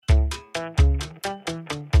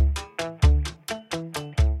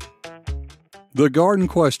The Garden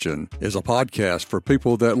Question is a podcast for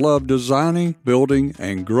people that love designing, building,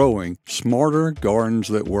 and growing smarter gardens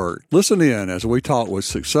that work. Listen in as we talk with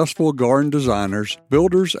successful garden designers,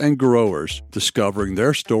 builders, and growers, discovering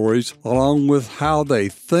their stories along with how they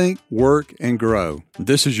think, work, and grow.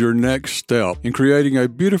 This is your next step in creating a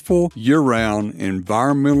beautiful, year-round,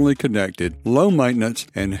 environmentally connected, low-maintenance,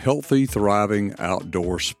 and healthy, thriving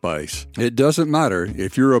outdoor space. It doesn't matter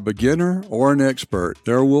if you're a beginner or an expert,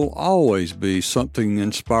 there will always be something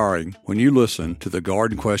inspiring when you listen to the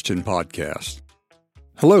Garden Question podcast.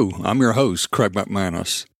 Hello, I'm your host, Craig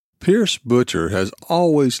McManus. Pearce Butcher has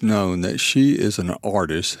always known that she is an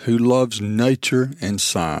artist who loves nature and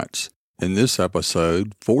science. In this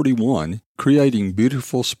episode, 41, Creating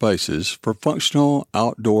Beautiful Spaces for Functional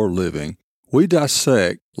Outdoor Living, we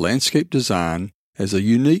dissect landscape design as a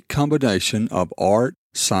unique combination of art,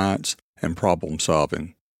 science, and problem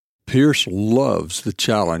solving. Pearce loves the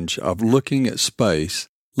challenge of looking at space,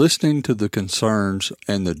 listening to the concerns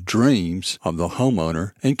and the dreams of the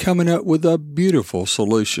homeowner, and coming up with a beautiful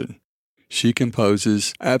solution. She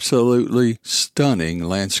composes absolutely stunning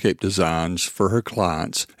landscape designs for her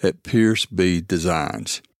clients at Pearce B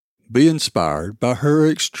Designs. Be inspired by her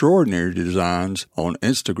extraordinary designs on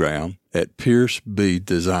Instagram at Pearce B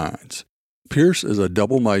Designs. Pearce is a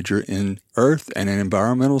double major in Earth and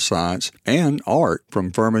Environmental Science and Art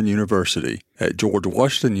from Furman University. At George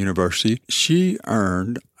Washington University, she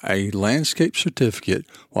earned a landscape certificate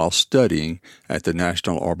while studying at the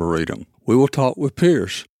National Arboretum. We will talk with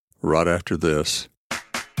Pearce right after this.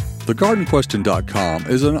 TheGardenQuestion.com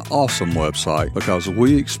is an awesome website because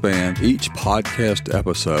we expand each podcast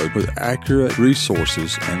episode with accurate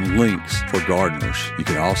resources and links for gardeners. You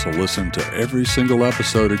can also listen to every single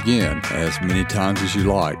episode again as many times as you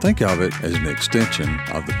like. Think of it as an extension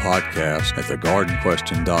of the podcast at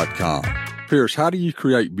TheGardenQuestion.com. Pearce, how do you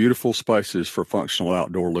create beautiful spaces for functional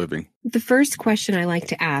outdoor living? The first question I like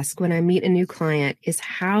to ask when I meet a new client is,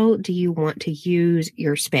 how do you want to use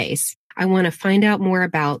your space? I want to find out more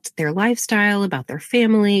about their lifestyle, about their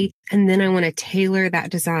family, and then I want to tailor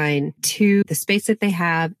that design to the space that they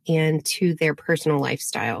have and to their personal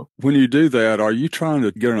lifestyle. When you do that, are you trying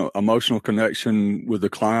to get an emotional connection with the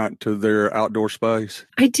client to their outdoor space?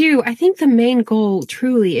 I do. I think the main goal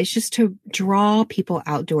truly is just to draw people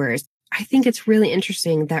outdoors. I think it's really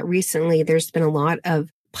interesting that recently there's been a lot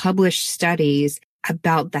of published studies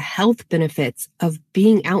about the health benefits of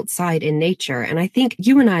being outside in nature. And I think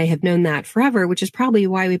you and I have known that forever, which is probably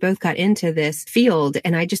why we both got into this field.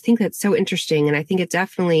 And I just think that's so interesting. And I think it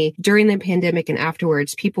definitely, during the pandemic and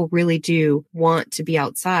afterwards, people really do want to be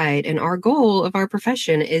outside. And our goal of our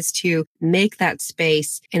profession is to make that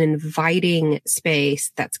space an inviting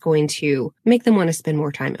space that's going to make them want to spend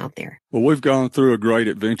more time out there. Well, we've gone through a great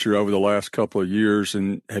adventure over the last couple of years.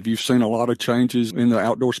 And have you seen a lot of changes in the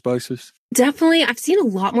outdoor spaces? Definitely. I've seen a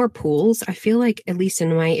lot more pools. I feel like, at least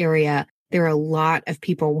in my area, there are a lot of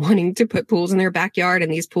people wanting to put pools in their backyard, and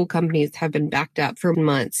these pool companies have been backed up for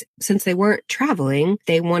months. Since they weren't traveling,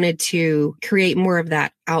 they wanted to create more of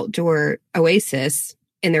that outdoor oasis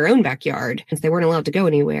in their own backyard, since they weren't allowed to go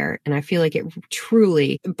anywhere. And I feel like it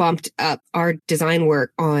truly bumped up our design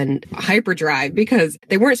work on hyperdrive because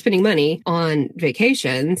they weren't spending money on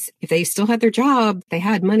vacations. If they still had their job, they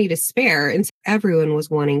had money to spare. And so everyone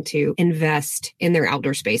was wanting to invest in their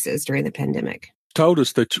outdoor spaces during the pandemic. Told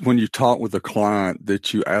us that when you talk with a client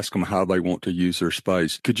that you ask them how they want to use their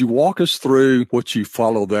space. Could you walk us through what you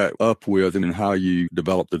follow that up with and how you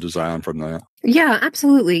develop the design from that? Yeah,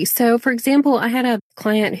 absolutely. So, for example, I had a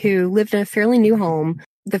client who lived in a fairly new home.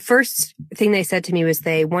 The first thing they said to me was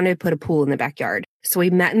they wanted to put a pool in the backyard. So we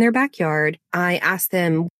met in their backyard. I asked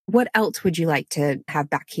them, what else would you like to have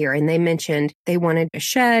back here? And they mentioned they wanted a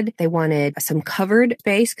shed. They wanted some covered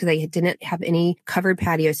space because they didn't have any covered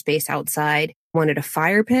patio space outside. Wanted a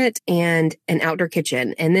fire pit and an outdoor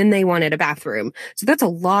kitchen. And then they wanted a bathroom. So that's a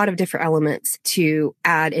lot of different elements to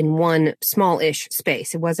add in one small-ish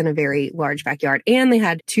space. It wasn't a very large backyard. And they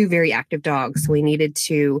had 2 very active dogs. So we needed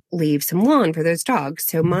to leave some lawn for those dogs.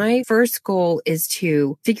 So my first goal is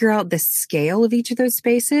to figure out the scale of each of those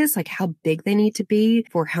spaces, like how big they need to be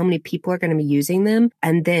for how many people are going to be using them,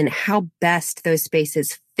 and then how best those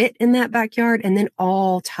spaces fit in that backyard, and then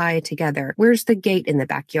all tie together. Where's the gate in the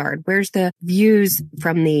backyard? Where's the views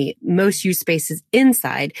from the most used spaces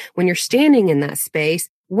inside? When you're standing in that space,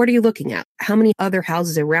 what are you looking at? How many other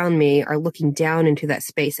houses around me are looking down into that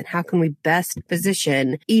space? And how can we best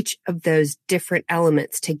position each of those different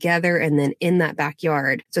elements together and then in that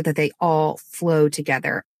backyard so that they all flow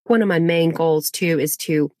together? one of my main goals too is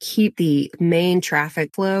to keep the main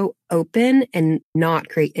traffic flow open and not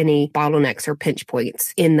create any bottlenecks or pinch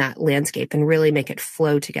points in that landscape and really make it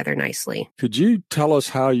flow together nicely. Could you tell us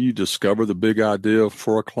how you discover the big idea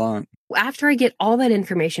for a client? After I get all that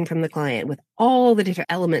information from the client with all the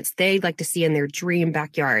different elements they'd like to see in their dream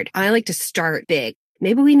backyard, I like to start big.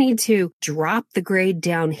 Maybe we need to drop the grade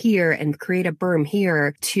down here and create a berm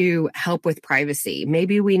here to help with privacy.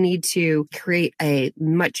 Maybe we need to create a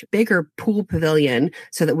much bigger pool pavilion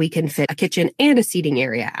so that we can fit a kitchen and a seating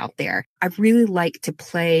area out there. I really like to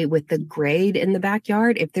play with the grade in the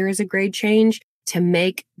backyard. If there is a grade change, to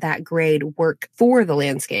make that grade work for the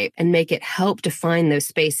landscape and make it help define those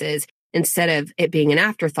spaces, instead of it being an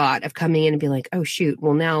afterthought of coming in and being like, oh, shoot,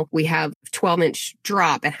 well, now we have 12-inch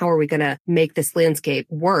drop and how are we going to make this landscape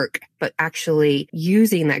work? But actually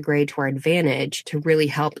using that grade to our advantage to really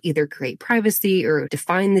help either create privacy or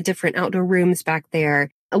define the different outdoor rooms back there.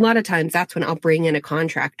 A lot of times that's when I'll bring in a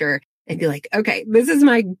contractor and be like, okay, this is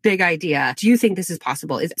my big idea. Do you think this is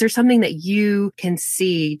possible? Is there something that you can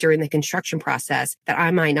see during the construction process that I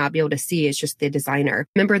might not be able to see as just the designer?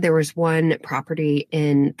 Remember, there was one property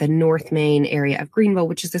in the North Main area of Greenville,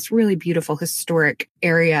 which is this really beautiful historic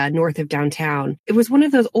area north of downtown. It was one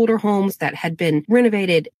of those older homes that had been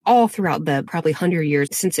renovated all throughout the probably 100 years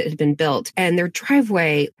since it had been built. And their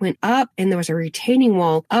driveway went up and there was a retaining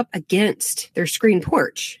wall up against their screen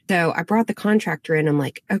porch. So I brought the contractor in. I'm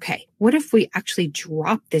like, okay, what if we actually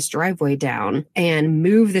drop this driveway down and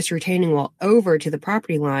move this retaining wall over to the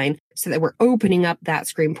property line so that we're opening up that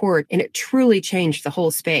screen porch? And it truly changed the whole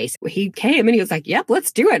space. He came and he was like, yep,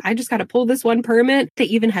 let's do it. I just got to pull this one permit. They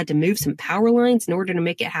even had to move some power lines in order to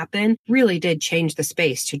make it happen. Really did change the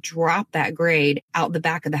space to drop that grade out the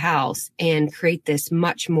back of the house and create this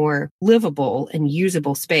much more livable and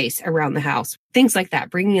usable space around the house. Things like that,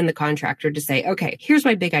 bringing in the contractor to say, okay, here's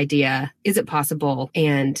my big idea. Is it possible?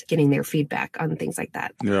 And getting their feedback on things like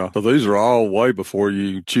that. Yeah. So these are all way before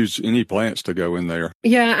you choose any plants to go in there.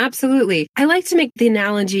 Yeah, absolutely. I like to make the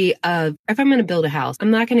analogy of if I'm going to build a house, I'm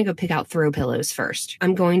not going to go pick out throw pillows first.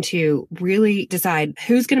 I'm going to really decide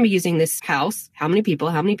who's going to be using this house, how many people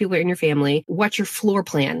are in your family, what's your floor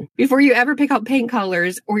plan. Before you ever pick out paint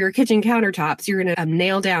colors or your kitchen countertops, you're going to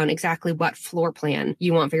nail down exactly what floor plan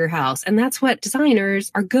you want for your house. And that's what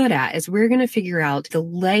designers are good at, is we're going to figure out the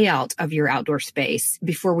layout of your outdoor space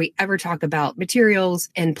before we ever talk about materials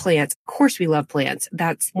and plants. Of course, we love plants.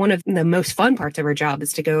 That's one of the most fun parts of our job,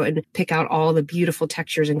 is to go and pick out all the beautiful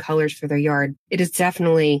textures and colors for their yard. It is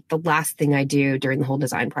definitely the last thing I do during the whole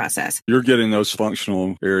design process. You're getting those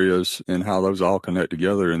functional areas and how those all connect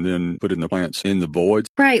together and then putting the plants in the voids.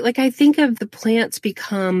 Right. Like I think of the plants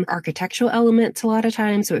become architectural elements a lot of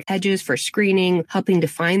times. So hedges for screening, helping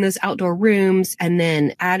define those outdoor rooms, and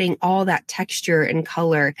then adding all that texture and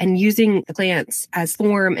color and using the plants as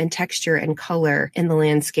form and texture and color in the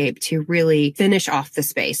landscape to really finish off the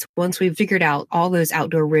space. Once we've figured out all those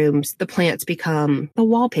outdoor rooms, the plants become the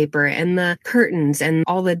wallpaper and the curtains and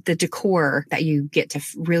all the decor that you get to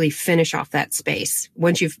really finish off that space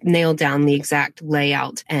once you've nailed down the exact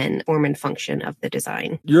layout and form and function of the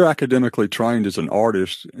design. You're academically trained as an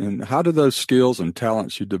artist, and how do those skills and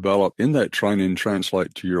talents you develop in that training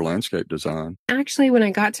translate to your landscape design? Actually, when I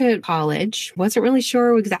got to college, wasn't really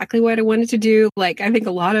sure exactly what I wanted to do. Like I think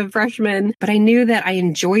a lot of freshmen, but I knew that I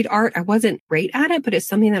enjoyed art. I wasn't great at it, but it's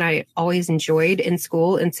something that I always enjoyed in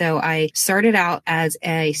school. And so I started out as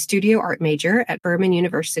a studio art major at Furman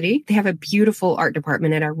University. They have a beautiful art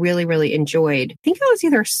department that I really, really enjoyed. I think I was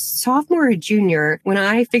either a sophomore or junior when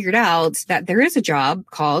I figured out that there is a job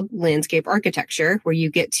called landscape architecture where you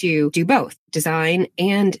get to do both design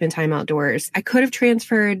and spend time outdoors. I could have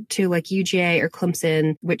transferred to like UGA or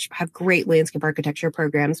Clemson, which have great landscape architecture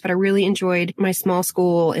programs, but I really enjoyed my small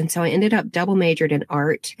school. And so I ended up double majored in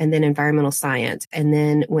art and then environmental science, and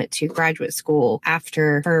then went to graduate school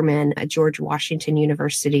after Furman at George Washington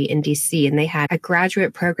University in DC. And they had a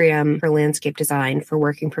graduate program for landscape design for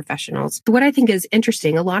working professionals. What I think is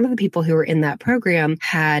interesting, a lot of the people who were in that program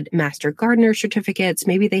had master gardener certificates.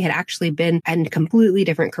 Maybe they had actually been in completely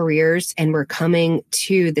different careers and were coming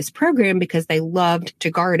to this program because they loved to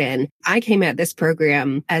garden. I came at this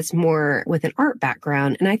program as more with an art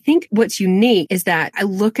background. And I think what's unique is that I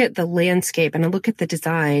look at the landscape and I look at the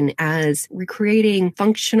design as recreating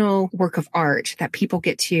functional work of art that people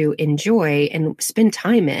get to enjoy and spend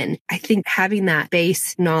time in. I think having that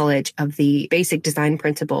base knowledge of the basic design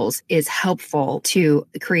principles is helpful to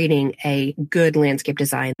creating a good landscape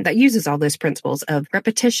design that uses all those principles of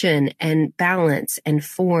repetition and balance and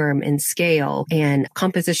form and scale scale and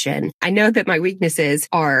composition. I know that my weaknesses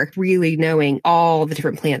are really knowing all the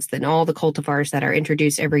different plants and all the cultivars that are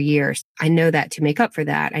introduced every year. I know that to make up for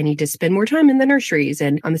that, I need to spend more time in the nurseries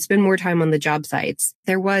and spend more time on the job sites.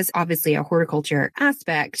 There was obviously a horticulture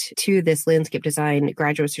aspect to this landscape design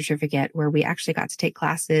graduate certificate where we actually got to take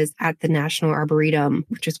classes at the National Arboretum,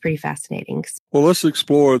 which was pretty fascinating. Well, let's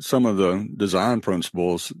explore some of the design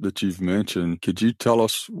principles that you've mentioned. Could you tell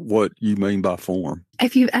us what you mean by form?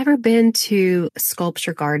 If you've ever been to a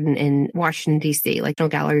sculpture garden in Washington, D.C., like National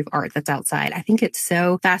Gallery of Art that's outside, I think it's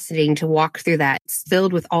so fascinating to walk through that. It's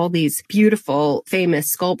filled with all these beautiful, famous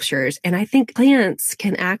sculptures. And I think plants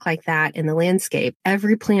can act like that in the landscape.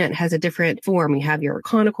 Every plant has a different form. You have your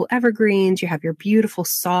conical evergreens, you have your beautiful,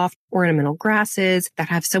 soft, ornamental grasses that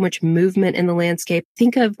have so much movement in the landscape.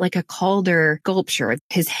 Think of like a Calder sculpture,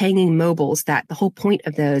 his hanging mobiles, that the whole point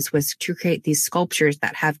of those was to create these sculptures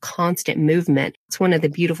that have constant movement. It's one of the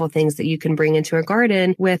beautiful things that you can bring into a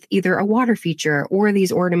garden with either a water feature or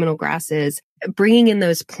these ornamental grasses. Bringing in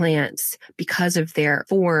those plants because of their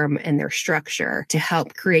form and their structure to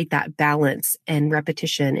help create that balance and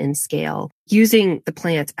repetition in scale. Using the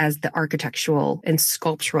plants as the architectural and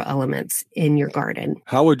sculptural elements in your garden.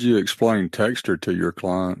 How would you explain texture to your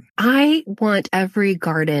client? I want every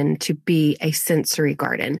garden to be a sensory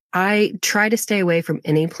garden. I try to stay away from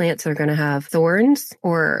any plants that are going to have thorns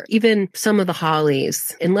or even some of the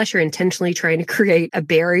hollies, unless you're intentionally trying to create a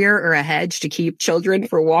barrier or a hedge to keep children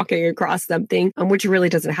from walking across something, which really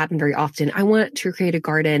doesn't happen very often. I want to create a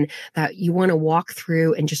garden that you want to walk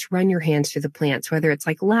through and just run your hands through the plants, whether it's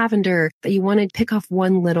like lavender that you want to pick off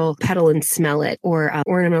one little petal and smell it, or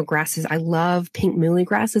ornamental grasses. I love pink muhly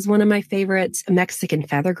grass is one of my favorites. Mexican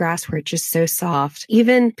feather grass, where it's just so soft.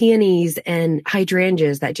 Even peonies and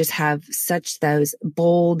hydrangeas that just have such those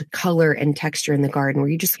bold color and texture in the garden, where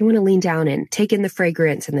you want to lean down and take in the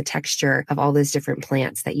fragrance and the texture of all those different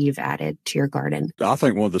plants that you've added to your garden. I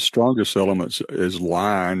think one of the strongest elements is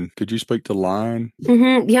line. Could you speak to line?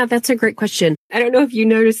 Yeah, that's a great question. I don't know if you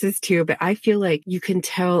notice this too, but I feel like you can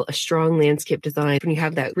tell a strong landscape design when you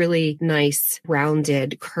have that really nice,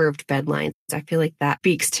 rounded, curved bed lines. I feel like that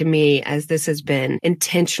speaks to me as this has been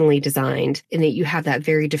intentionally designed, in that you have that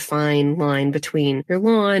very defined line between your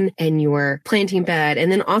lawn and your planting bed.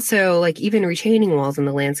 And then also, like, even retaining walls in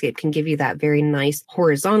the landscape can give you that very nice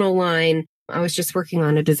horizontal line. I was just working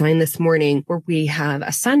on a design this morning where we have a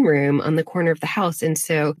sunroom on the corner of the house. And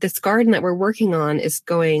so this garden that we're working on is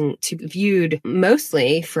going to be viewed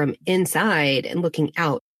mostly from inside and looking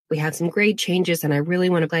out. We have some grade changes, and I really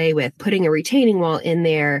want to play with putting a retaining wall in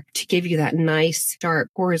there to give you that nice, sharp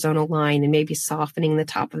horizontal line, and maybe softening the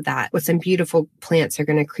top of that with some beautiful plants that are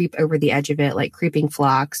going to creep over the edge of it, like creeping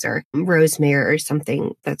phlox or rosemary or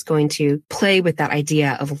something that's going to play with that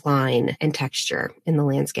idea of line and texture in the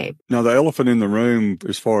landscape. Now, the elephant in the room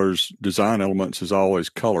as far as design elements is always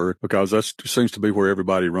color, because that seems to be where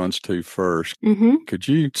everybody runs to first. Could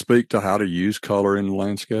you speak to how to use color in the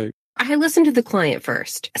landscape? I listen to the client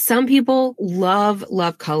first. Some people love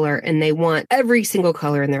color, and they want every single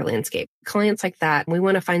color in their landscape. Clients like that, we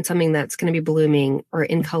want to find something that's going to be blooming or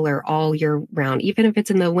in color all year round, even if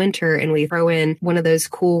it's in the winter and we throw in one of those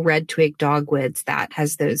cool red twig dogwoods that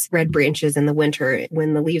has those red branches in the winter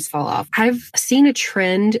when the leaves fall off. I've seen a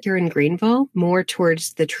trend here in Greenville more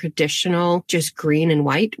towards the traditional just green and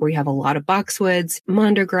white, where you have a lot of boxwoods,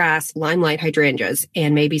 mondo grass, limelight hydrangeas,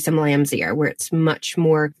 and maybe some lambsia, where it's much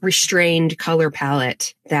more restrained color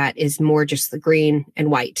palette that is more just the green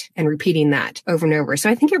and white, and repeating that over and over. So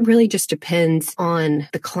I think it really just depends on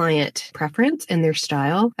the client preference and their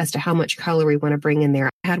style as to how much color we want to bring in there.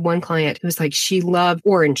 I had one client who was like, she loved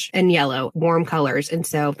orange and yellow, warm colors. And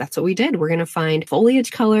so that's what we did. We're going to find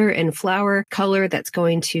foliage color and flower color that's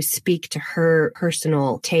going to speak to her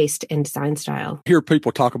personal taste and design style. I hear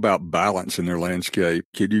people talk about balance in their landscape.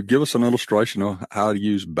 Could you give us an illustration of how to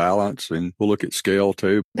use balance? And we'll look at scale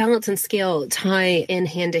too. Balance and scale tie in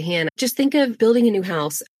hand to hand. Just think of building a new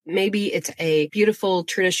house. Maybe it's a beautiful,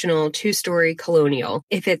 traditional 2-story colonial.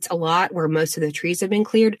 If it's a lot where most of the trees have been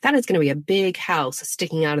cleared, that is going to be a big house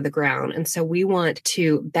sticking out of the ground. And so we want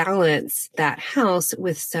to balance that house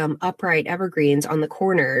with some upright evergreens on the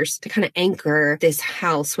corners to kind of anchor this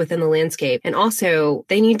house within the landscape. And also,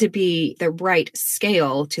 they need to be the right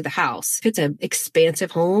scale to the house. If it's an expansive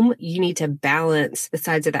home, you need to balance the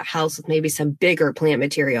sides of that house with maybe some bigger plant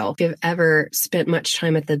material. If you've ever spent much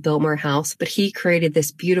time at the Biltmore house, but he created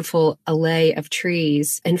this beautiful beautiful alley of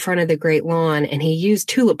trees in front of the great lawn, and he used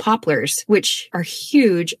tulip poplars, which are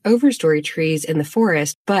huge overstory trees in the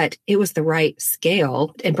forest, but it was the right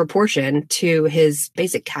scale and proportion to his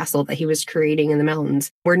basic castle that he was creating in the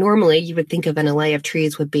mountains, where normally you would think of an alley of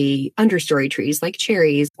trees would be understory trees like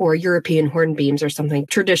cherries or European hornbeams or something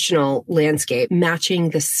traditional landscape, matching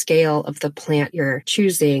the scale of the plant you're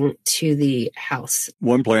choosing to the house.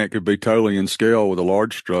 One plant could be totally in scale with a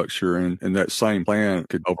large structure, and that same plant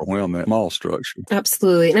could overwhelm that small structure.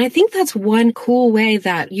 Absolutely. And I think that's one cool way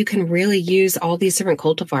that you can really use all these different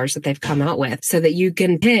cultivars that they've come out with so that you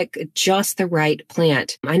can pick just the right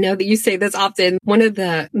plant. I know that you say this often. One of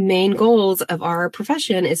the main goals of our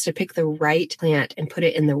profession is to pick the right plant and put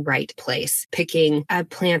it in the right place. Picking a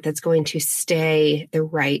plant that's going to stay the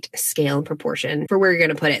right scale and proportion for where you're going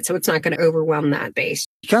to put it, so it's not going to overwhelm that base.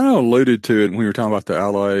 You kind of alluded to it when you were talking about the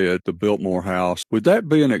alley at the Biltmore house. Would that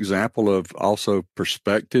be an example of also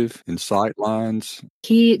perspective and sight lines?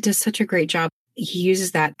 He does such a great job. He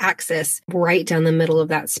uses that axis right down the middle of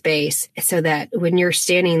that space so that when you're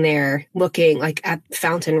standing there looking like at the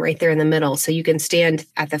fountain right there in the middle, so you can stand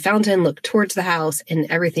at the fountain, look towards the house, and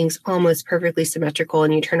everything's almost perfectly symmetrical.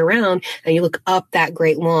 And you turn around and you look up that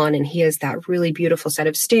great lawn, and he has that really beautiful set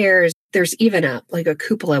of stairs. There's even a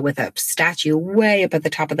cupola with a statue way up at the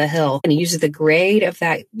top of the hill, and he uses the grade of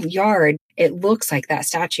that yard. It looks like that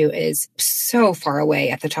statue is so far away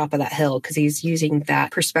at the top of that hill because he's using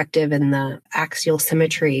that perspective and the axial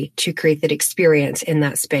symmetry to create that experience in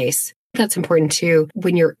that space. That's important too.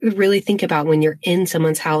 When you're really think about when you're in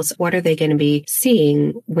someone's house, what are they going to be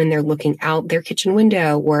seeing when they're looking out their kitchen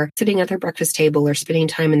window or sitting at their breakfast table or spending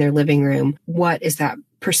time in their living room? What is that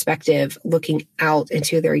perspective looking out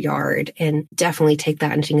into their yard? And definitely take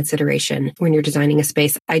that into consideration when you're designing a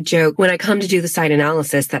space. I joke when I come to do the site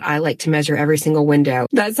analysis that I like to measure every single window.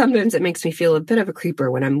 That sometimes it makes me feel a bit of a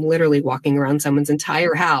creeper when I'm literally walking around someone's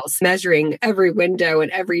entire house, measuring every window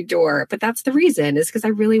and every door. But that's the reason, is because I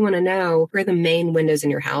really want to know where are the main windows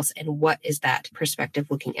in your house and what is that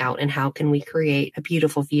perspective looking out and how can we create a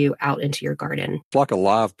beautiful view out into your garden. It's like a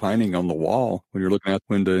live painting on the wall when you're looking out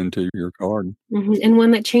the window into your garden. Mm-hmm. And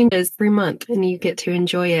one that changes every month, and you get to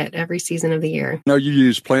enjoy it every season of the year. Now, you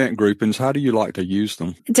use plant groupings. How do you like to use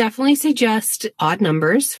them? Definitely suggest odd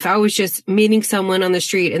numbers. If I was just meeting someone on the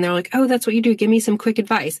street and they're like, oh, that's what you do, give me some quick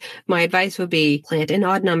advice. My advice would be plant in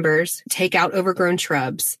odd numbers, take out overgrown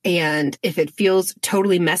shrubs. And if it feels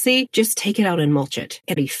totally messy, just take it out and mulch it.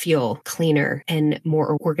 It'll feel cleaner and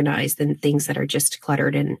more organized than things that are just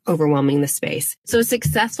cluttered and overwhelming the space. So a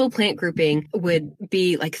successful plant grouping would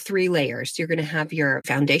be like 3 layers. You're going to have your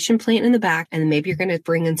foundation plant in the back, and then maybe you're going to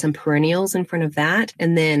bring in some perennials in front of that,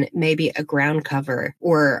 and then maybe a ground cover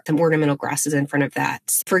or some ornamental grasses in front of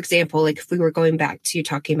that. For example, like if we were going back to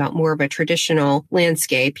talking about more of a traditional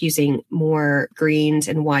landscape using more greens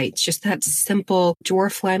and whites, just that simple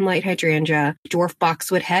dwarf limelight hydrangea, dwarf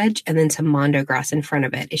boxwood hedge, and then some mondo grass in front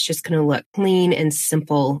of it. It's just going to look clean and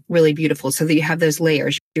simple, really beautiful, so that you have those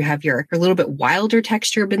layers. You have your little bit wilder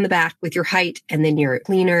texture in the back with your height, and then your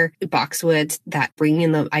cleaner boxwoods that bring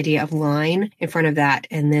in the idea of line in front of that,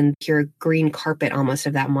 and then your green carpet almost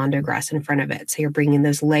of that mondo grass in front of it. So you're bringing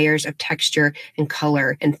those layers of texture and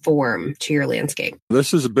color and form to your landscape.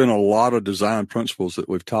 This has been a lot of design principles that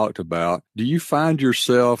we've talked about. Do you find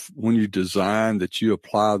yourself when you design that you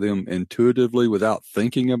apply them intuitively without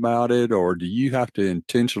thinking about it, or do you have to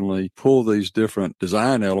intentionally pull these different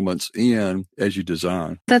design elements in as you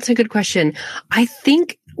design? That's a good question. I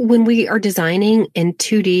think when we are designing in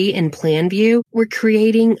 2D and plan view, we're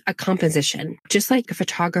creating a composition. Just like a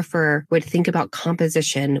photographer would think about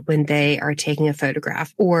composition when they are taking a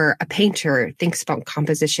photograph, or a painter thinks about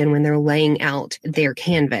composition when they're laying out their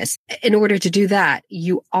canvas. In order to do that,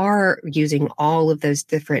 you are using all of those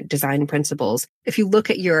different design principles. If you look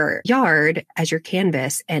at your yard as your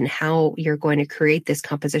canvas and how you're going to create this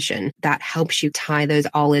composition, that helps you tie those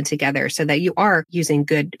all in together so that you are using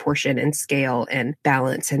good portion and scale and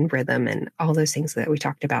balance and rhythm and all those things that we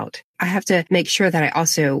talked about. I have to make sure that I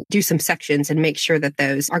also do some sections and make sure that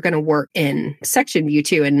those are going to work in section view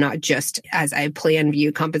too, and not just as a plan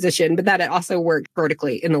view composition, but that it also works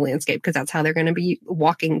vertically in the landscape, because that's how they're going to be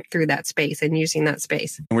walking through that space and using that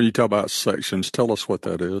space. When you talk about sections, tell us what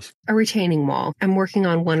that is. A retaining wall. I'm working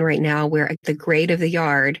on one right now where the grade of the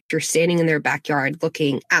yard, if you're standing in their backyard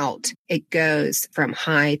looking out, it goes from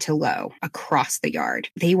high to low across the yard.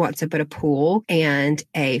 They want to put a pool and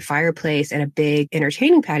a fireplace and a big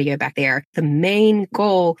entertaining patio back there. The main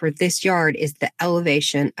goal for this yard is the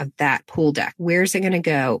elevation of that pool deck. Where's it going to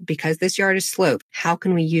go? Because this yard is sloped, how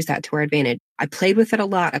can we use that to our advantage? I played with it a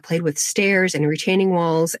lot. I played with stairs and retaining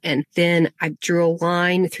walls. And then I drew a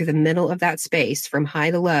line through the middle of that space from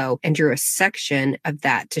high to low and drew a section of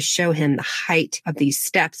that to show him the height of these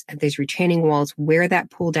steps and these retaining walls, where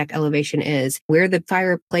that pool deck elevation is, where the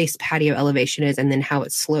fireplace patio elevation is, and then how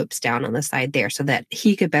it slopes down on the side there so that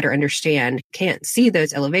he could better understand. Can't see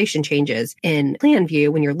those elevation changes in plan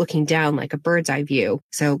view when you're looking down like a bird's eye view.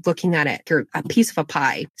 So looking at it through a piece of a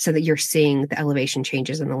pie so that you're seeing the elevation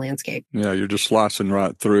changes in the landscape. Yeah, you're just slicing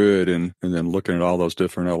right through it and then looking at all those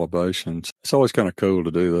different elevations. It's always kind of cool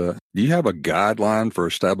to do that. Do you have a guideline for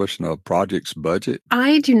establishing a project's budget?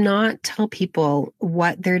 I do not tell people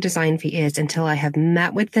what their design fee is until I have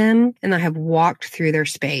met with them and I have walked through their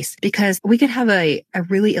space, because we could have a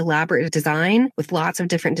really elaborate design with lots of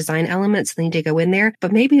different design elements that need to go in there,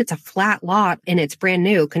 but maybe it's a flat lot and it's brand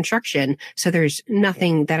new construction, so there's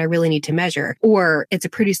nothing that I really need to measure. Or it's a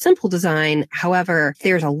pretty simple design. However,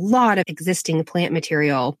 there's a lot of existing plant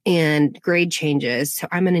material and grade changes. So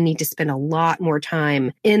I'm going to need to spend a lot more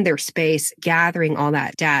time in their space gathering all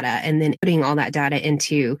that data and then putting all that data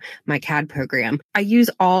into my CAD program. I use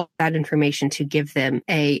all that information to give them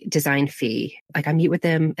a design fee. Like I meet with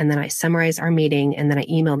them and then I summarize our meeting and then I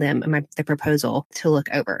email them the proposal to look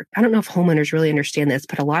over. I don't know if homeowners really understand this,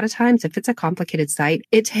 but a lot of times if it's a complicated site,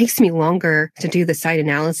 it takes me longer to do the site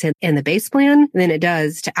analysis and the base plan than it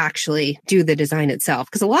does to actually do the design itself.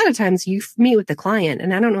 Because a lot of times you meet with the client,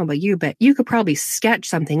 and I don't know about you, but you could probably sketch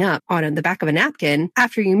something up on the back of a napkin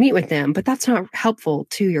after you meet with them, but that's not helpful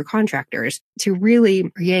to your contractors. To really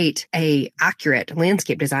create a accurate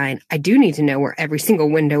landscape design, I do need to know where every single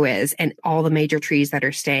window is and all the major trees that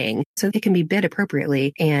are staying so it can be bid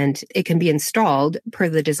appropriately and it can be installed per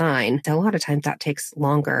the design. So a lot of times that takes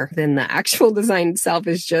longer than the actual design itself,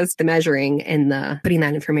 is just the measuring and the putting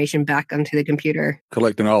that information back onto the computer.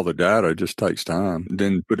 Collecting all the data just takes time,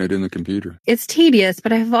 then putting it in the computer. It's tedious,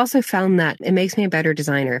 but I've also found that it makes me a better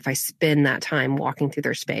designer if I spend that time walking through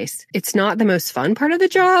their space. It's not the most fun part of the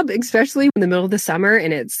job, especially in the middle of the summer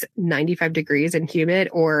and it's 95 degrees and humid,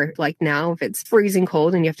 or like now if it's freezing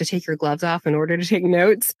cold and you have to take your gloves off in order to take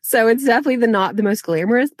notes. So it's definitely not the most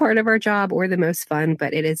glamorous part of our job or the most fun,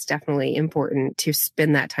 but it is definitely important to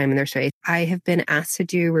spend that time in their space. I have been asked to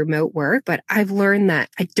do remote work, but I've learned that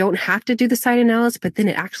I don't have to do the site analysis, but then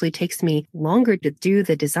it actually takes me longer to do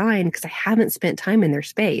the design because I haven't spent time in their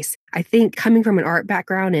space. I think coming from an art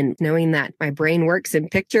background and knowing that my brain works in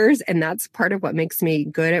pictures, and that's part of what makes me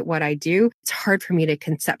good at what I do, it's hard for me to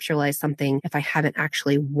conceptualize something if I haven't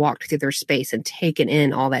actually walked through their space and taken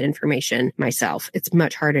in all that information myself. It's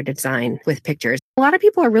much harder to design with pictures. A lot of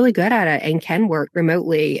people are really good at it and can work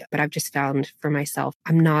remotely, but I've just found for myself,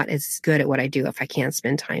 I'm not as good at what I do if I can't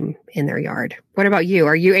spend time in their yard. What about you?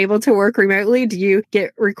 Are you able to work remotely? Do you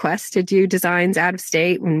get requests to do designs out of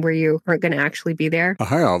state where you aren't going to actually be there? I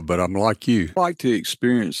have, but I'm like you. I like to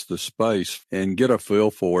experience the space and get a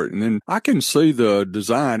feel for it. And then I can see the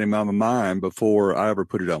design in my mind before I ever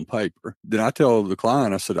put it on paper. Then I tell the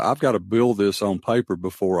client, I said, I've got to build this on paper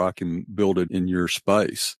before I can build it in your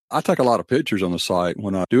space. I take a lot of pictures on the site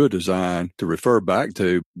when I do a design to refer back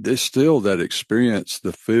to. There's still that experience,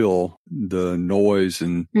 the feel, the noise,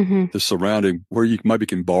 and the surrounding where you maybe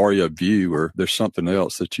can borrow a view, or there's something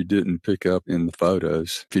else that you didn't pick up in the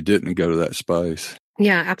photos if you didn't go to that space.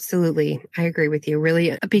 Yeah, absolutely. I agree with you.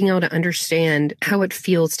 Really being able to understand how it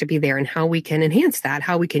feels to be there and how we can enhance that,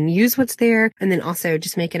 how we can use what's there, and then also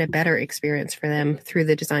just make it a better experience for them through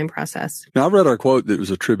the design process. Now, I read a quote that was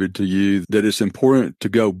attributed to you that it's important to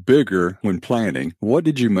go bigger when planning. What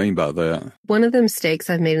did you mean by that? One of the mistakes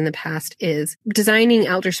I've made in the past is designing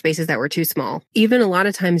outdoor spaces that were too small. Even a lot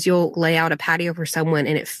of times you'll lay out a patio for someone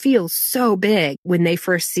and it feels so big when they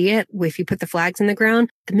first see it. If you put the flags in the ground,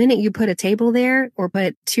 the minute you put a table there or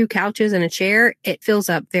put 2 couches and a chair, it fills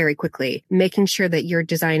up very quickly. Making sure that you're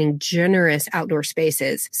designing generous outdoor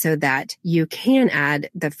spaces so that you can add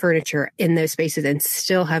the furniture in those spaces and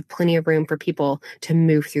still have plenty of room for people to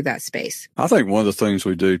move through that space. I think one of the things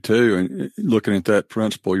we do too, and looking at that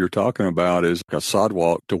principle you're talking about, is a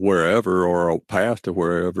sidewalk to wherever or a path to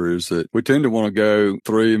wherever, is that we tend to want to go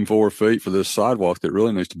 3 and 4 feet for this sidewalk that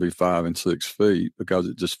really needs to be 5 and 6 feet because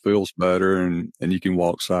it just feels better and you can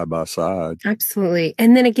walk side by side. Absolutely. Absolutely.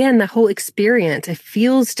 And then again, the whole experience, it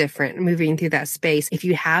feels different moving through that space if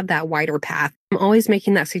you have that wider path. I'm always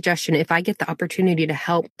making that suggestion. If I get the opportunity to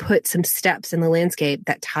help put some steps in the landscape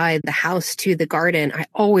that tie the house to the garden, I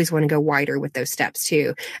always want to go wider with those steps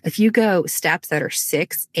too. If you go steps that are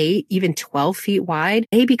 6, 8, even 12 feet wide,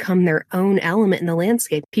 they become their own element in the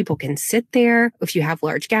landscape. People can sit there. If you have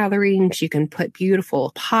large gatherings, you can put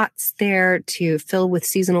beautiful pots there to fill with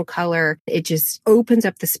seasonal color. It just opens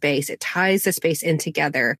up the space. It ties the space in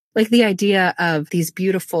together. Like the idea of these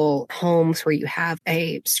beautiful homes where you have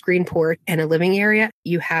a screen porch and a living area,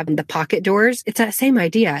 you have the pocket doors. It's that same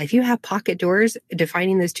idea. If you have pocket doors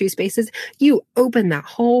defining those two spaces, you open that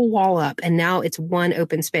whole wall up and now it's one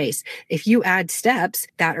open space. If you add steps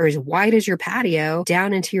that are as wide as your patio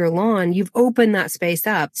down into your lawn, you've opened that space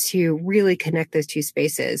up to really connect those two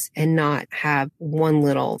spaces and not have one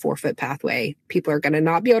little 4-foot pathway. People are going to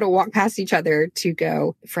not be able to walk past each other to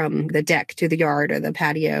go from the deck to the yard or the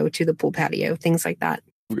patio to the pool patio, things like that.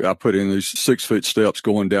 I put in these 6-foot steps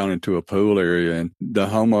going down into a pool area, and the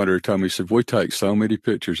homeowner told me, he said, we take so many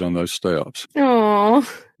pictures on those steps.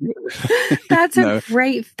 Oh, that's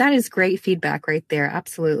that is great feedback right there.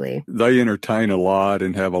 Absolutely. They entertain a lot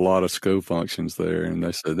and have a lot of school functions there. And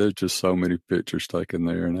they said, there's just so many pictures taken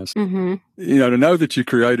there. And that's, to know that you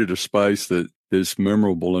created a space that is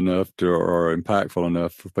memorable enough or impactful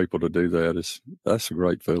enough for people to do that's a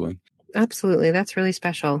great feeling. Absolutely. That's really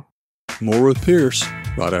special. More with Pearce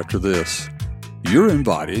right after this. You're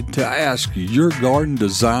invited to ask your garden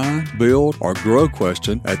design, build, or grow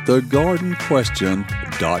question at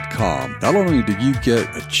thegardenquestion.com. Not only do you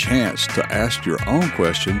get a chance to ask your own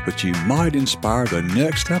question, but you might inspire the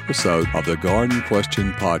next episode of the Garden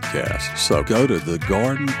Question podcast. So go to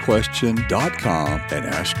thegardenquestion.com and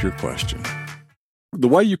ask your question. The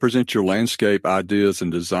way you present your landscape ideas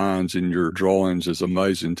and designs in your drawings is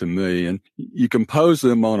amazing to me. And you compose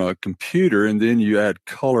them on a computer and then you add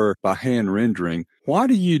color by hand rendering. Why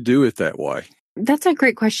do you do it that way? That's a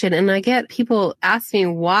great question. And I get people ask me,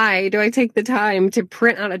 why do I take the time to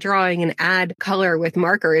print out a drawing and add color with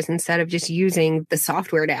markers instead of just using the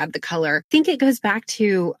software to add the color? I think it goes back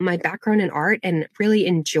to my background in art and really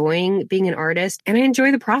enjoying being an artist. And I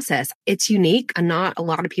enjoy the process. It's unique. And not a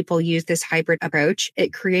lot of people use this hybrid approach.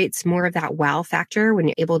 It creates more of that wow factor when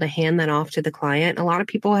you're able to hand that off to the client. A lot of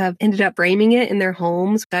people have ended up framing it in their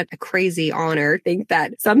homes. That's a crazy honor. Think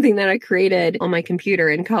that something that I created on my computer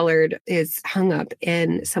and colored is hung up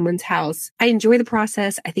in someone's house. I enjoy the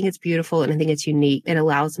process. I think it's beautiful and I think it's unique. It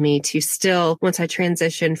allows me to still, once I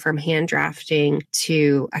transition from hand drafting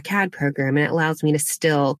to a CAD program, and it allows me to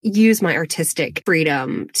still use my artistic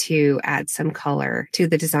freedom to add some color to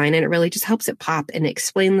the design. And it really just helps it pop and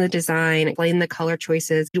explain the design, explain the color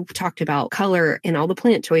choices. You talked about color in all the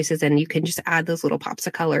plant choices, and you can just add those little pops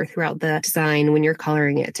of color throughout the design when you're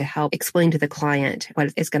coloring it to help explain to the client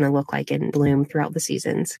what it's going to look like in bloom throughout the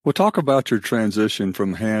seasons. We'll talk about your transition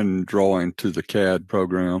from hand drawing to the CAD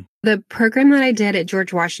program. The program that I did at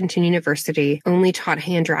George Washington University only taught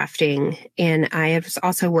hand drafting. And I was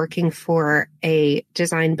also working for a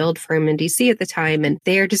design build firm in DC at the time. And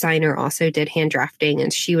their designer also did hand drafting.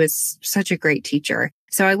 And she was such a great teacher.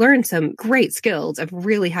 So I learned some great skills of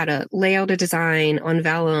really how to lay out a design on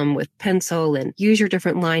vellum with pencil and use your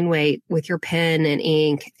different line weight with your pen and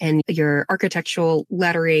ink and your architectural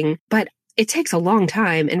lettering. But it takes a long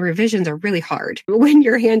time and revisions are really hard when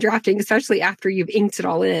you're hand drafting, especially after you've inked it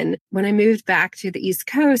all in. When I moved back to the East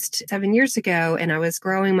Coast 7 years ago and I was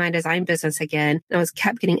growing my design business again, I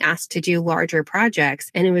kept getting asked to do larger projects.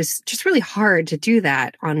 And it was just really hard to do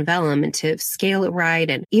that on vellum and to scale it right.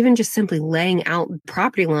 And even just simply laying out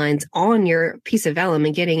property lines on your piece of vellum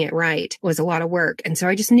and getting it right was a lot of work. And so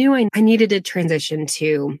I just knew I needed to transition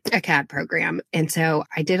to a CAD program. And so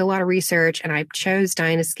I did a lot of research and I chose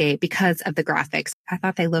Dynascape because of the graphics. I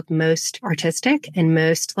thought they looked most artistic and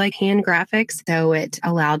most like hand graphics. So it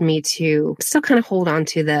allowed me to still kind of hold on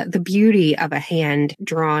to the beauty of a hand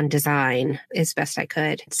drawn design as best I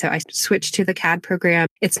could. So I switched to the CAD program.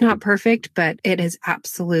 It's not perfect, but it has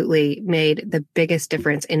absolutely made the biggest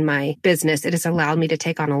difference in my business. It has allowed me to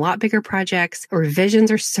take on a lot bigger projects.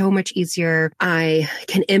 Revisions are so much easier. I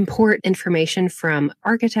can import information from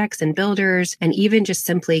architects and builders, and even just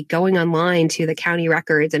simply going online to the county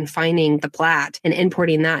records and finding the plat and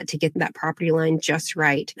importing that to get that property line just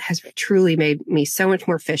right has truly made me so much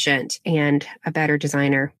more efficient and a better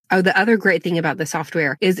designer. Oh, the other great thing about the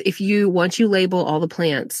software is once you label all the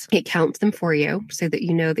plants, it counts them for you so that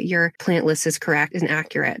you know that your plant list is correct and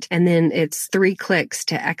accurate. And then it's 3 clicks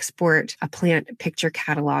to export a plant picture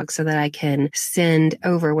catalog so that I can send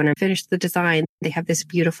over when I finish the design. They have this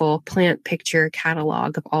beautiful plant picture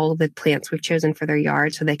catalog of all of the plants we've chosen for their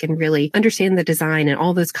yard so they can really understand the design and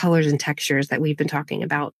all those colors and textures that we've been talking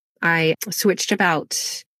about. I switched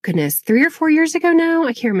about 3 or 4 years ago now.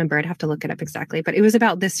 I can't remember. I'd have to look it up exactly, but it was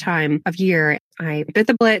about this time of year. I bit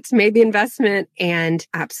the blitz, made the investment, and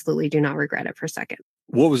absolutely do not regret it for a second.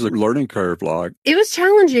 What was the learning curve like? It was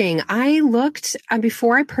challenging. I looked,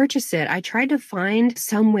 before I purchased it, I tried to find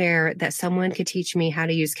somewhere that someone could teach me how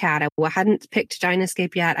to use CAD. I hadn't picked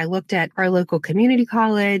Dynascape yet. I looked at our local community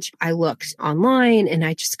college. I looked online, and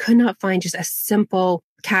I just could not find just a simple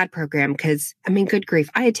CAD program because, good grief,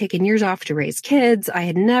 I had taken years off to raise kids. I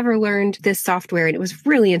had never learned this software, and it was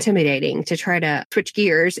really intimidating to try to switch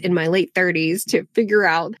gears in my late 30s to figure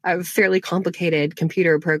out a fairly complicated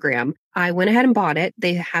computer program. I went ahead and bought it.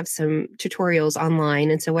 They have some tutorials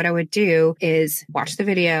online. And so what I would do is watch the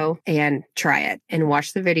video and try it, and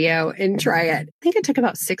watch the video and try it. I think it took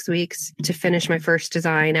about 6 weeks to finish my first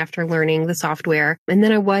design after learning the software. And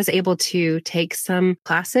then I was able to take some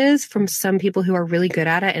classes from some people who are really good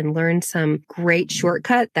at it and learn some great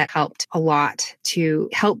shortcut that helped a lot to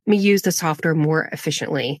help me use the software more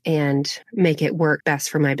efficiently and make it work best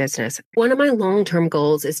for my business. One of my long-term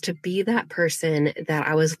goals is to be that person that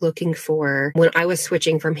I was looking for when I was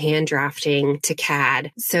switching from hand drafting to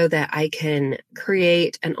CAD, so that I can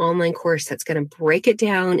create an online course that's going to break it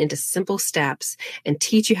down into simple steps and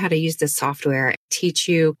teach you how to use this software, teach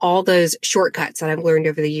you all those shortcuts that I've learned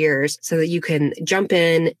over the years so that you can jump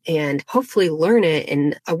in and hopefully learn it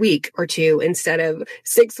in a week or 2 instead of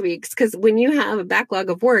 6 weeks. Because when you have a backlog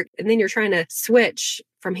of work and then you're trying to switch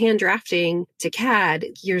from hand drafting to CAD,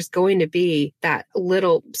 there's going to be that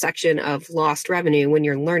little section of lost revenue when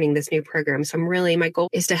you're learning this new program. So my goal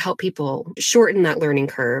is to help people shorten that learning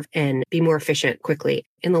curve and be more efficient quickly.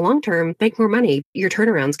 In the long term, make more money. Your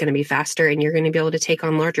turnaround is going to be faster and you're going to be able to take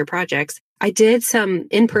on larger projects. I did some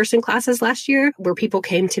in-person classes last year where people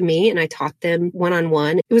came to me and I taught them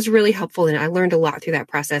one-on-one. It was really helpful and I learned a lot through that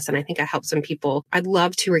process, and I think I helped some people. I'd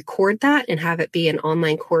love to record that and have it be an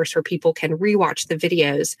online course where people can rewatch the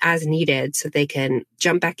videos as needed so they can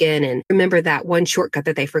jump back in and remember that one shortcut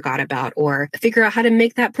that they forgot about, or figure out how to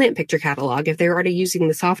make that plant picture catalog if they're already using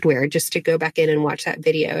the software, just to go back in and watch that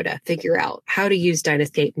video to figure out how to use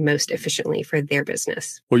Dynascape most efficiently for their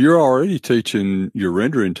business. Well, you're already teaching your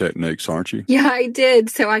rendering techniques, aren't you? Yeah, I did.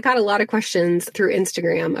 So I got a lot of questions through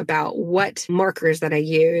Instagram about what markers that I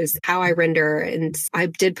use, how I render. And I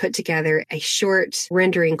did put together a short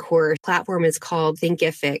rendering course. The platform is called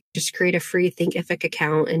Thinkific. Just create a free Thinkific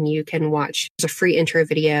account and you can watch a free intro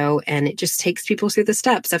video. And it just takes people through the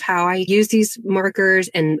steps of how I use these markers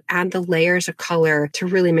and add the layers of color to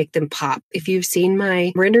really make them pop. If you've seen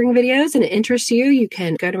my rendering videos and it interests you, you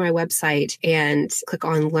can go to my website and click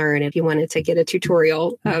on Learn if you wanted to get a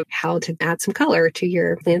tutorial of how to add some color to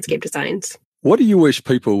your landscape designs. What do you wish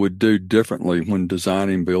people would do differently when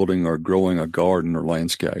designing, building, or growing a garden or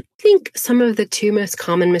landscape? I think some of the 2 most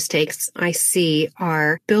common mistakes I see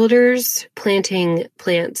are builders planting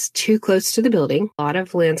plants too close to the building. A lot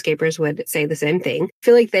of landscapers would say the same thing. I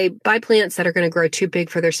feel like they buy plants that are going to grow too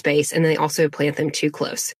big for their space and they also plant them too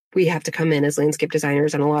close. We have to come in as landscape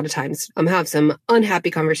designers and a lot of times have some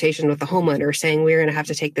unhappy conversation with the homeowner saying we're going to have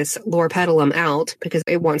to take this loropetalum out because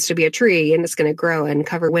it wants to be a tree and it's going to grow and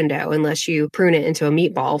cover window unless you prune it into a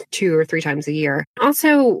meatball 2 or 3 times a year.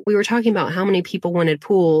 Also, we were talking about how many people wanted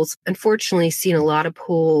pools. Unfortunately, seen a lot of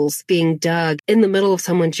pools being dug in the middle of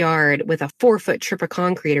someone's yard with a 4-foot strip of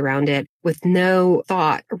concrete around it with no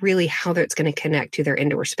thought really how that's going to connect to their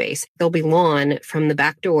indoor space. There'll be lawn from the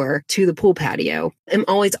back door to the pool patio. I'm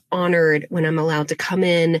always honored when I'm allowed to come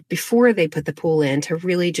in before they put the pool in to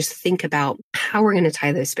really just think about how we're going to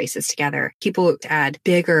tie those spaces together. People add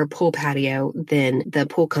bigger pool patio than the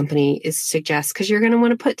pool company suggests because you're going to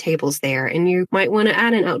want to put tables there and you might want to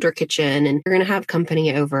add an outdoor kitchen and you're going to have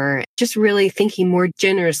company over. Just really thinking more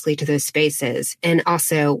generously to those spaces and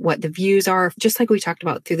also what the views are, just like we talked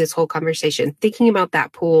about through this whole conversation, thinking about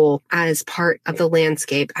that pool as part of the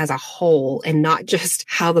landscape as a whole and not just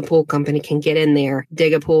how the pool company can get in there,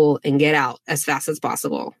 dig a pool and get out as fast as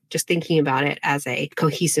possible. Just thinking about it as a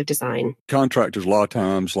cohesive design. Contrast contractors, a lot of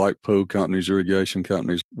times, like pool companies, irrigation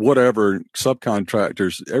companies, whatever,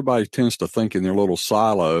 subcontractors, everybody tends to think in their little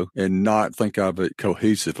silo and not think of it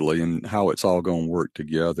cohesively and how it's all going to work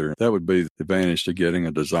together. That would be the advantage to getting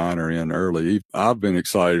a designer in early. I've been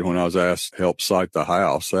excited when I was asked to help site the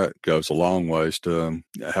house. That goes a long ways to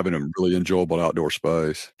having a really enjoyable outdoor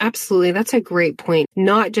space. Absolutely. That's a great point.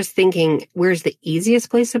 Not just thinking, where's the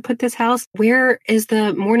easiest place to put this house? Where is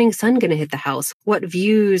the morning sun going to hit the house? What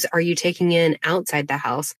views are you taking in outside the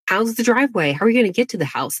house? How's the driveway? How are you going to get to the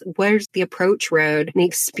house? Where's the approach road and the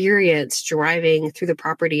experience driving through the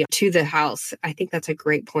property to the house? I think that's a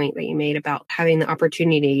great point that you made about having the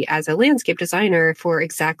opportunity as a landscape designer for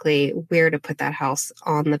exactly where to put that house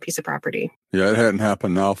on the piece of property. Yeah, it hadn't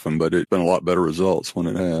happened often, but it's been a lot better results when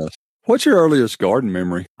it has. What's your earliest garden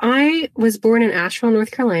memory? I was born in Asheville, North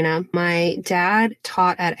Carolina. My dad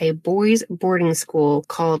taught at a boys' boarding school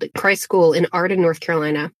called Christ School in Arden, North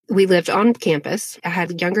Carolina. We lived on campus. I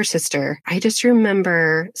had a younger sister. I just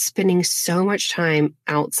remember spending so much time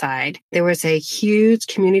outside. There was a huge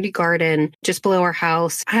community garden just below our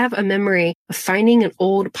house. I have a memory of finding an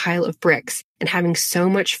old pile of bricks and having so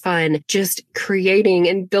much fun just creating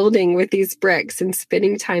and building with these bricks and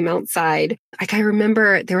spending time outside. Like I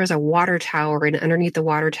remember there was a water tower, and underneath the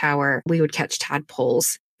water tower, we would catch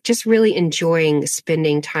tadpoles. Just really enjoying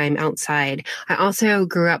spending time outside. I also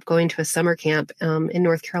grew up going to a summer camp in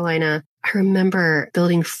North Carolina. I remember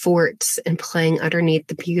building forts and playing underneath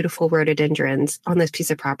the beautiful rhododendrons on this piece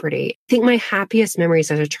of property. I think my happiest memories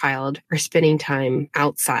as a child are spending time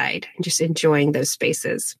outside and just enjoying those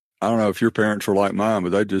spaces. I don't know if your parents were like mine,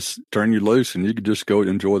 but they just turn you loose and you could just go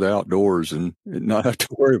enjoy the outdoors and not have to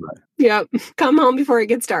worry about it. Yep. Come home before it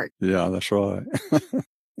gets dark. Yeah, that's right.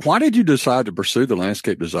 Why did you decide to pursue the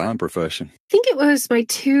landscape design profession? I think it was my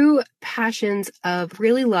two passions of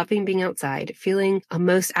really loving being outside, feeling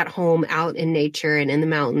most at home out in nature and in the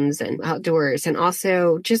mountains and outdoors, and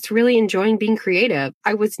also just really enjoying being creative.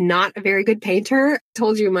 I was not a very good painter. I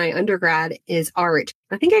told you my undergrad is art.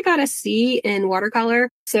 I think I got a C in watercolor,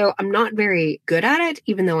 so I'm not very good at it,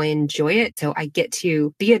 even though I enjoy it. So I get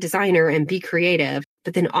to be a designer and be creative,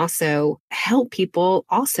 but then also help people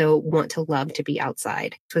also want to love to be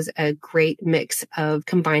outside. It was a great mix of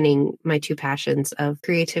combining my two passions of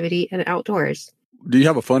creativity and outdoors. Do you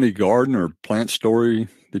have a funny garden or plant story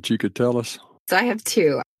that you could tell us? So I have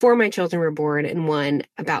two. 4 of my children were born and one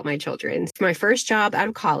about my children. My first job out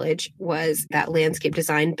of college was that landscape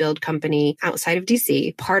design build company outside of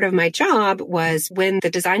DC. Part of my job was when the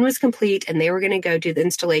design was complete and they were going to go do the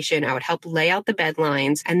installation, I would help lay out the bed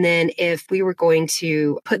lines. And then if we were going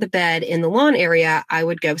to put the bed in the lawn area, I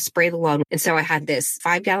would go spray the lawn. And so I had this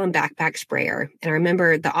 5-gallon backpack sprayer. And I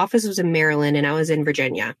remember the office was in Maryland and I was in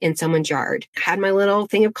Virginia in someone's yard. I had my little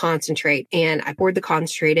thing of concentrate and I poured the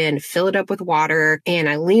concentrate in, fill it up with water, and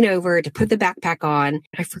I lean over to put the backpack on.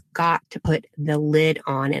 I forgot to put the lid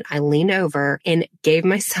on and I leaned over and gave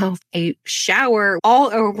myself a shower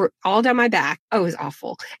all down my back. Oh, it was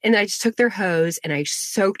awful. And I just took their hose and I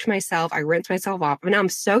soaked myself. I rinsed myself off. And now I'm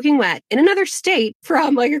soaking wet in another state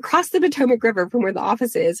from like across the Potomac River from where the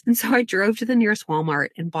office is. And so I drove to the nearest Walmart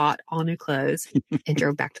and bought all new clothes and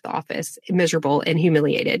drove back to the office miserable and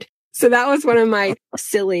humiliated. So that was one of my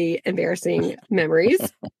silly, embarrassing memories.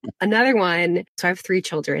 Another one, so I have 3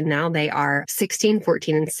 children. Now they are 16,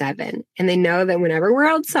 14, and 7. And they know that whenever we're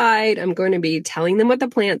outside, I'm going to be telling them what the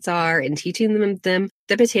plants are and teaching them the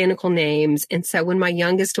botanical names. And so when my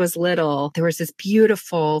youngest was little, there was this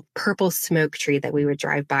beautiful purple smoke tree that we would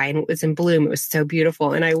drive by and it was in bloom. It was so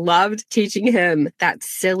beautiful. And I loved teaching him that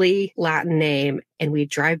silly Latin name. And we'd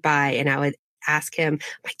drive by and I would ask him,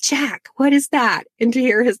 like, Jack, what is that? And to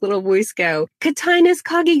hear his little voice go, Catinus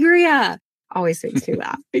cogiguria, always makes me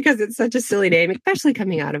laugh because it's such a silly name, especially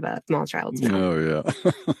coming out of a small child's mouth. Oh,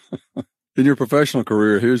 yeah. In your professional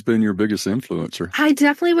career, who's been your biggest influencer? I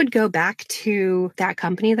definitely would go back to that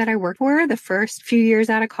company that I worked for the first few years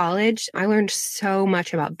out of college. I learned so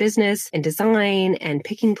much about business and design and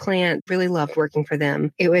picking plants. Really loved working for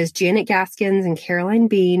them. It was Janet Gaskins and Caroline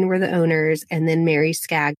Bean were the owners, and then Mary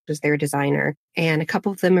Skaggs was their designer. And a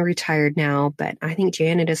couple of them are retired now, but I think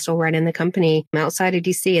Janet is still running the company outside of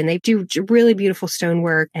DC, and they do really beautiful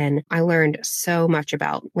stonework. And I learned so much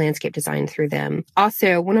about landscape design through them.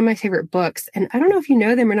 Also, one of my favorite books, and I don't know if you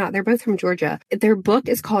know them or not, they're both from Georgia. Their book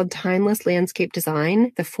is called Timeless Landscape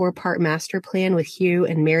Design, the 4-part master plan with Hugh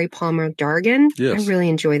and Mary Palmer Dargan. Yes. I really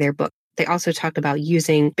enjoy their book. They also talk about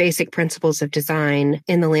using basic principles of design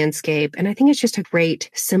in the landscape. And I think it's just a great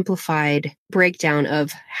simplified breakdown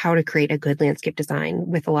of how to create a good landscape design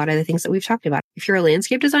with a lot of the things that we've talked about. If you're a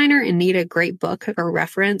landscape designer and need a great book or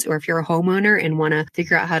reference, or if you're a homeowner and want to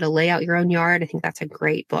figure out how to lay out your own yard, I think that's a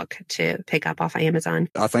great book to pick up off of Amazon.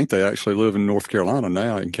 I think they actually live in North Carolina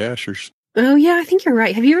now in Cashers. Oh, yeah, I think you're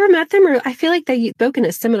right. Have you ever met them? Or I feel like they've spoken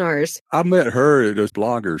at seminars. I met her at a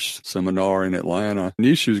bloggers seminar in Atlanta. I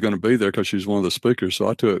knew she was going to be there because she was one of the speakers. So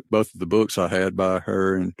I took both of the books I had by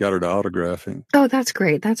her and got her to autograph it. Oh, that's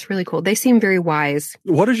great. That's really cool. They seem very wise.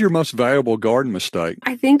 What is your most valuable garden mistake?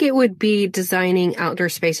 I think it would be designing outdoor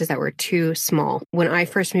spaces that were too small. When I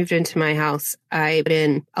first moved into my house, I put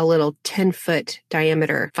in a little 10-foot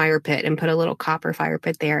diameter fire pit and put a little copper fire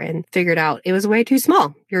pit there and figured out it was way too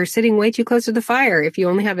small. You're sitting way too close to the fire if you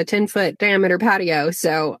only have a 10-foot diameter patio.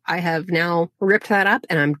 So I have now ripped that up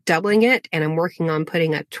and I'm doubling it, and I'm working on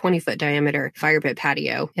putting a 20-foot diameter fire pit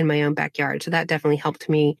patio in my own backyard. So that definitely helped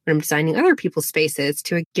me when I'm designing other people's spaces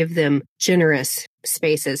to give them generous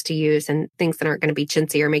spaces to use and things that aren't going to be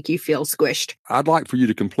chintzy or make you feel squished. I'd like for you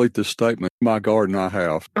to complete this statement. My garden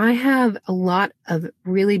I have a lot of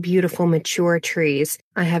really beautiful mature trees.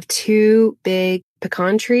 I have 2 big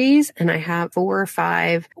pecan trees, and I have 4 or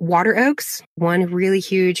 5 water oaks, 1 really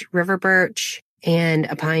huge river birch, and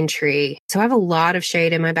a pine tree. So I have a lot of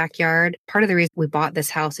shade in my backyard. Part of the reason we bought this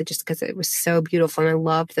house is just because it was so beautiful and I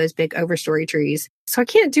loved those big overstory trees. So I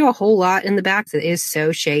can't do a whole lot in the back. It is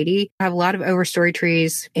so shady. I have a lot of overstory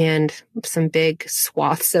trees and some big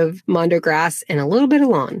swaths of mondo grass and a little bit of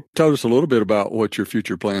lawn. Tell us a little bit about what your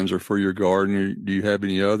future plans are for your garden. Do you have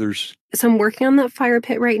any others? So I'm working on that fire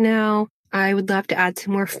pit right now. I would love to add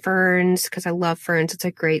some more ferns because I love ferns. It's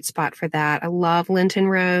a great spot for that. I love Lenten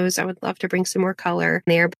rose. I would love to bring some more color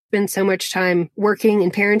there. Been so much time working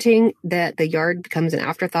and parenting that the yard becomes an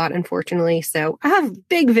afterthought, unfortunately. So I have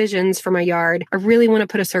big visions for my yard. I really want to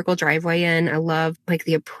put a circle driveway in. I love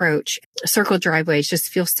the approach. Circle driveways just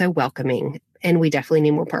feel so welcoming. And we definitely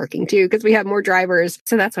need more parking too, because we have more drivers.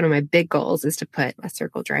 So that's one of my big goals, is to put a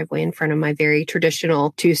circle driveway in front of my very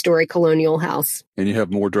traditional 2-story colonial house. And you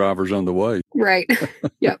have more drivers on the way. Right.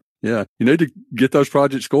 Yep. Yeah. You need to get those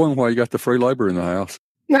projects going while you got the free labor in the house.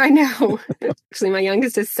 I know. Actually, my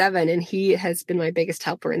youngest is 7, and he has been my biggest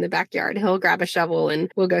helper in the backyard. He'll grab a shovel and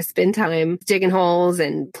we'll go spend time digging holes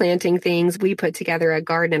and planting things. We put together a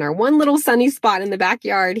garden in our one little sunny spot in the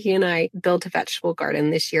backyard. He and I built a vegetable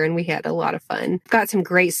garden this year, and we had a lot of fun. Got some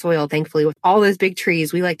great soil, thankfully. With all those big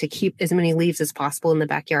trees, we like to keep as many leaves as possible in the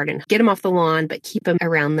backyard and get them off the lawn, but keep them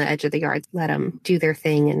around the edge of the yard. Let them do their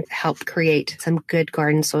thing and help create some good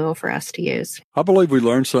garden soil for us to use. I believe we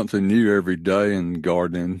learn something new every day in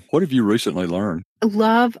gardening. What have you recently learned? I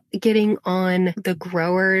love getting on the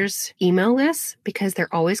growers' email lists because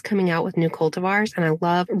they're always coming out with new cultivars. And I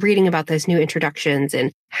love reading about those new introductions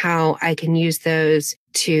and how I can use those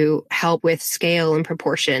to help with scale and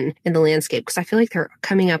proportion in the landscape. Because I feel like they're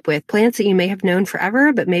coming up with plants that you may have known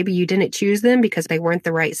forever, but maybe you didn't choose them because they weren't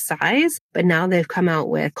the right size. But now they've come out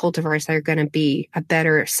with cultivars that are going to be a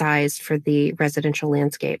better size for the residential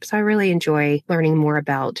landscape. So I really enjoy learning more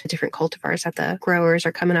about the different cultivars that the growers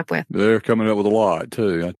are coming up with. They're coming up with a lot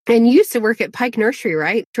too. And you used to work at Pike Nursery,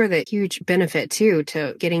 right? I'm sure the huge benefit too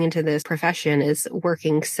to getting into this profession is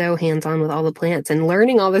working so hands-on with all the plants and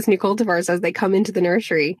learning all those new cultivars as they come into the nursery.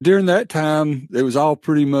 During that time, it was all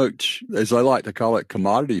pretty much, as they like to call it,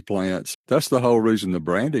 commodity plants. That's the whole reason the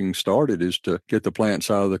branding started, is to get the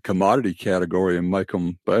plants out of the commodity category and make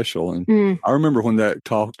them special. And I remember when that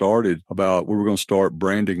talk started about we were going to start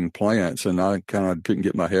branding plants, and I kind of couldn't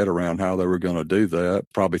get my head around how they were going to do that.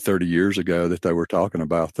 Probably 30 years ago that they were talking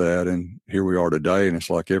about that. And here we are today, and it's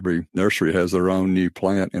like every nursery has their own new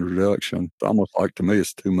plant introduction. It's almost like, to me,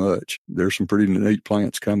 it's too much. There's some pretty neat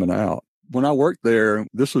plants coming out. When I worked there,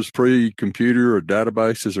 this was pre-computer or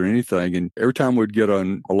databases or anything. And every time we'd get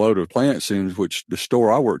on a load of plants in, which the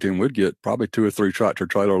store I worked in, we'd get probably 2 or 3 tractor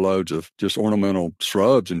trailer loads of just ornamental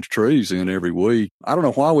shrubs and trees in every week. I don't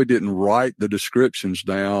know why we didn't write the descriptions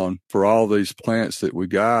down for all these plants that we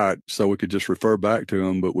got so we could just refer back to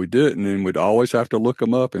them, but we didn't. And we'd always have to look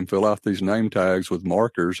them up and fill out these name tags with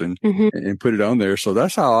markers and put it on there. So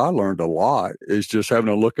that's how I learned a lot, is just having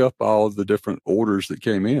to look up all of the different orders that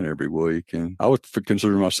came in every week. And I would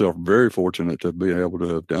consider myself very fortunate to be able to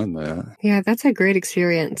have done that. Yeah, that's a great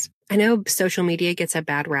experience. I know social media gets a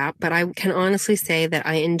bad rap, but I can honestly say that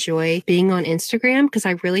I enjoy being on Instagram because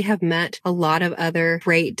I really have met a lot of other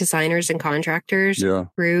great designers and contractors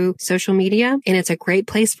through social media. And it's a great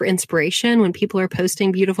place for inspiration when people are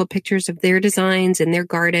posting beautiful pictures of their designs and their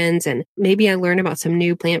gardens. And maybe I learn about some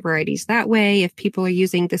new plant varieties that way if people are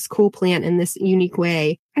using this cool plant in this unique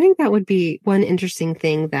way. I think that would be one interesting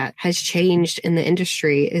thing that has changed in the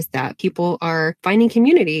industry is that people are finding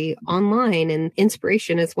community online and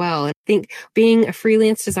inspiration as well. I think being a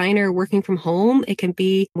freelance designer working from home, it can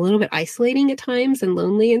be a little bit isolating at times and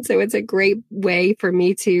lonely. And so it's a great way for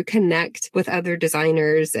me to connect with other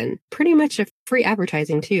designers and pretty much a free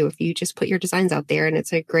advertising too. If you just put your designs out there, and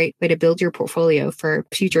it's a great way to build your portfolio for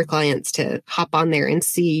future clients to hop on there and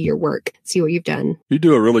see your work, see what you've done. You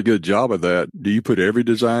do a really good job of that. Do you put every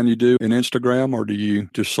design you do in Instagram, or do you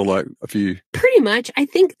just select a few? Pretty much. I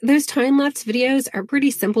think those time-lapse videos are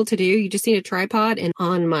pretty simple to do. You just need a tripod, and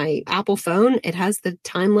on my Apple phone, it has the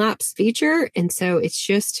time-lapse feature. And so it's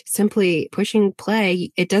just simply pushing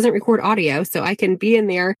play. It doesn't record audio, so I can be in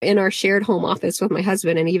there in our shared home office with my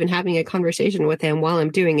husband and even having a conversation with him while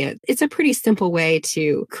I'm doing it. It's a pretty simple way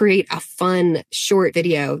to create a fun short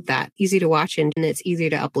video that's easy to watch and it's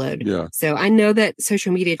easy to upload. Yeah. So I know that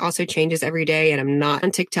social media also changes every day, and I'm not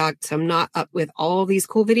on TikTok, so I'm not up with all these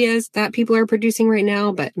cool videos that people are producing right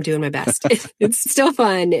now, but I'm doing my best. It's still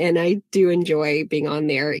fun, and I do enjoy being on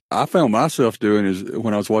there. I found myself doing is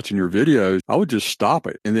when I was watching your videos, I would just stop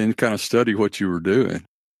it and then kind of study what you were doing.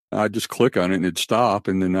 I'd just click on it and it'd stop,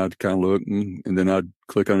 and then I'd kind of look, and then I'd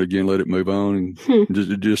click on it again, let it move on,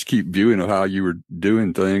 and just keep viewing of how you were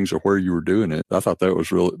doing things or where you were doing it. I thought that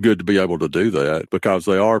was really good to be able to do that because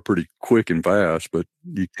they are pretty quick and fast, but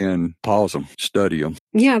you can pause them, study them.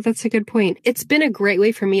 Yeah, that's a good point. It's been a great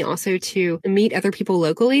way for me also to meet other people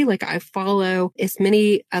locally. Like I follow as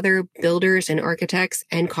many other builders and architects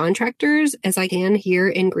and contractors as I can here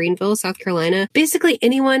in Greenville, South Carolina. Basically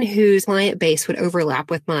anyone whose client base would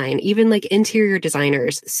overlap with mine, even like interior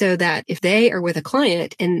designers, so that if they are with a client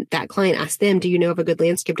and that client asks them, do you know of a good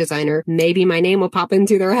landscape designer? Maybe my name will pop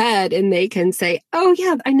into their head and they can say, oh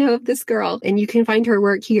yeah, I know of this girl and you can find her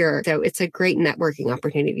work here. So it's a great networking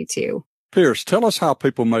opportunity too. Pearce, tell us how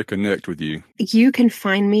people may connect with you. You can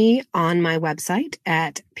find me on my website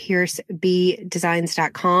at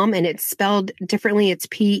pearcebdesigns.com, and it's spelled differently. It's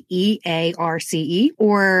Pearce,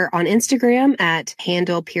 or on Instagram at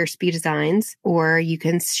handle pearcebdesigns, or you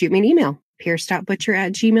can shoot me an email.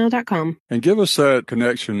 pearce.butcher@gmail.com. And give us that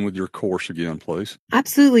connection with your course again, please.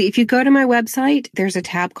 Absolutely. If you go to my website, there's a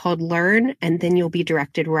tab called Learn, and then you'll be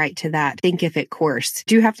directed right to that Thinkific course.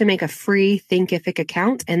 You do have to make a free Thinkific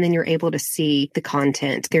account, and then you're able to see the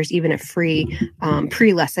content. There's even a free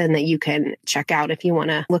pre-lesson that you can check out if you want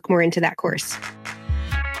to look more into that course.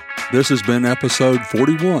 This has been episode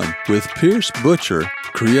 41 with Pearce Butcher,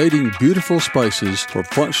 creating beautiful spaces for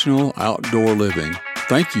functional outdoor living.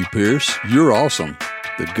 Thank you, Pearce. You're awesome.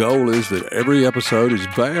 The goal is that every episode is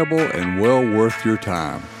valuable and well worth your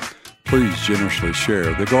time. Please generously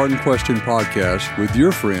share the Garden Question podcast with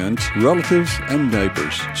your friends, relatives, and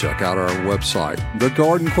neighbors. Check out our website,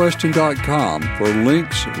 thegardenquestion.com, for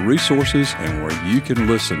links, resources, and where you can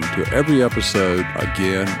listen to every episode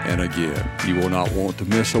again and again. You will not want to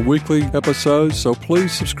miss a weekly episode, so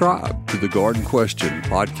please subscribe to the Garden Question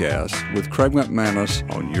podcast with Craig McManus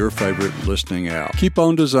on your favorite listening app. Keep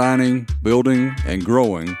on designing, building, and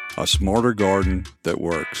growing a smarter garden that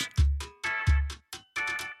works.